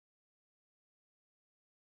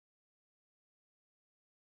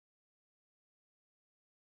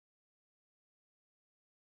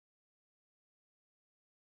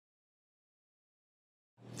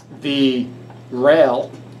the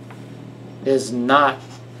rail is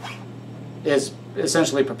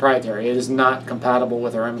essentially proprietary. It is not compatible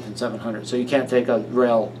with a Remington 700. So you can't take a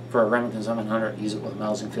rail for a Remington 700 and use it with a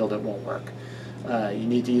Mausingfield. It won't work. You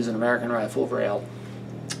need to use an American rifle rail.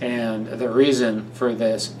 And the reason for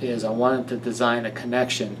this is I wanted to design a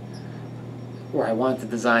connection, or I wanted to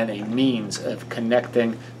design a means of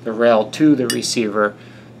connecting the rail to the receiver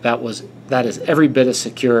that is every bit as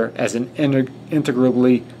secure as an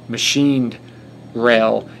integrally machined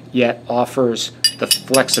rail, yet offers the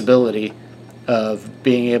flexibility of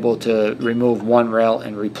being able to remove one rail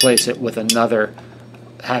and replace it with another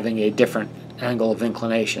having a different angle of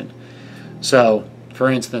inclination. So, for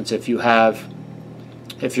instance, if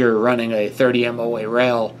you're running a 30 MOA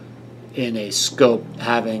rail in a scope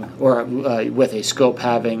having, or with a scope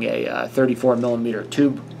having a 34 millimeter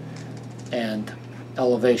tube and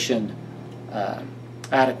elevation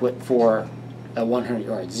adequate for a 100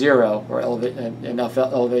 yard zero, or enough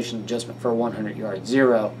elevation adjustment for a 100 yard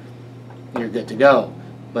zero, you're good to go.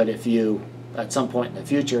 But if you, at some point in the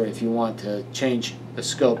future, if you want to change the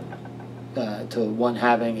scope to one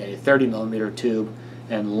having a 30 millimeter tube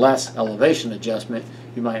and less elevation adjustment,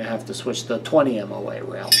 you might have to switch to a 20 MOA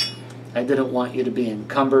rail. I didn't want you to be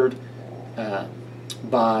encumbered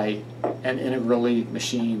by an integrally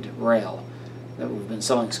machined rail. We've been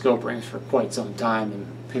selling scope rings for quite some time, and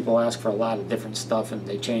people ask for a lot of different stuff and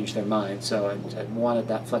they change their mind, so I wanted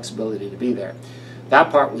that flexibility to be there. That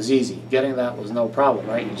part was easy. Getting that was no problem,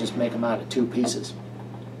 right? You just make them out of two pieces.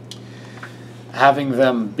 Having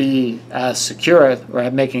them be as secure, or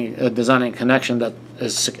designing a connection that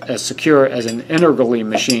is as secure as an integrally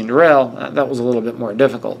machined rail, that was a little bit more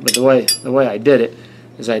difficult. But the way I did it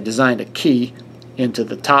is I designed a key into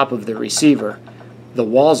the top of the receiver, the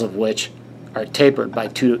walls of which are tapered by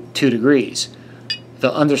 2 degrees.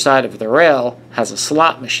 The underside of the rail has a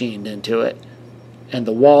slot machined into it, and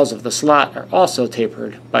the walls of the slot are also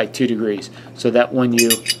tapered by 2 degrees, so that when you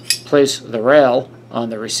place the rail on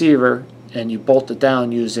the receiver and you bolt it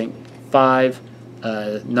down using 5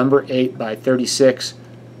 number 8 by 36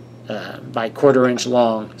 by 1/4 inch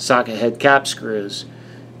long socket head cap screws,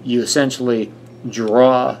 you essentially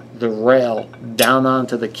draw the rail down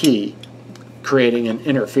onto the key, creating an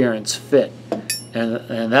interference fit.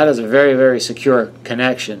 And that is a very, very secure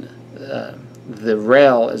connection. The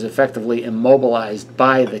rail is effectively immobilized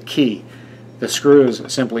by the key. The screws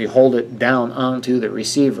simply hold it down onto the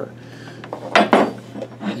receiver.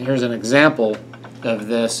 And here's an example of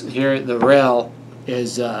this. Here the rail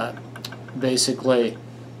is basically,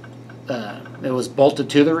 it was bolted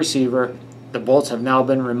to the receiver. The bolts have now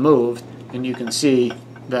been removed, and you can see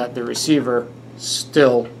that the receiver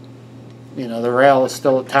still, the rail is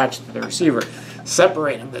still attached to the receiver.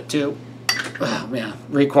 Separating the two, oh man,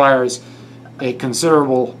 requires a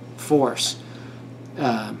considerable force.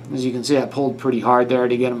 As you can see, I pulled pretty hard there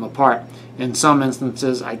to get them apart. In some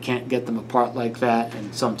instances, I can't get them apart like that,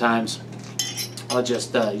 and sometimes I'll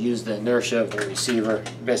just use the inertia of the receiver,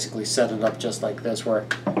 basically set it up just like this, where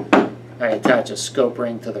I attach a scope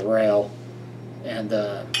ring to the rail, and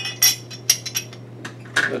the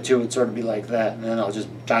two would sort of be like that, and then I'll just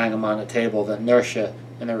bang them on the table. The inertia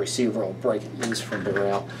and the receiver will break it loose from the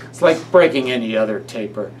rail. It's like breaking any other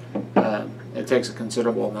taper. It takes a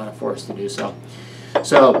considerable amount of force to do so.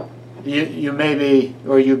 So you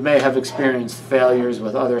may have experienced failures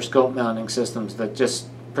with other scope mounting systems that just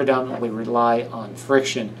predominantly rely on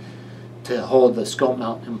friction to hold the scope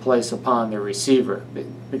mount in place upon the receiver,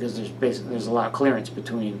 because there's a lot of clearance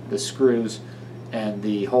between the screws and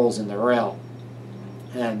the holes in the rail.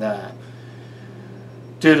 And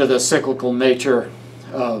due to the cyclical nature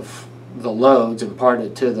of the loads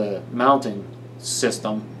imparted to the mounting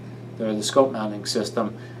system, or the scope mounting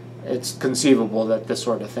system, it's conceivable that this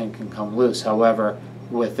sort of thing can come loose. However,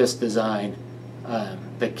 with this design,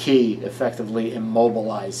 the key effectively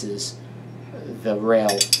immobilizes the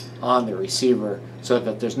rail on the receiver so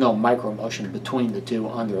that there's no micro motion between the two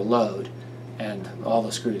under load, and all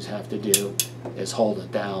the screws have to do is hold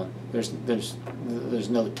it down. There's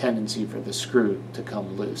no tendency for the screw to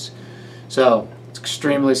come loose. So it's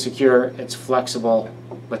extremely secure, it's flexible,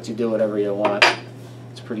 lets you do whatever you want.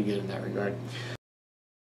 It's pretty good in that regard.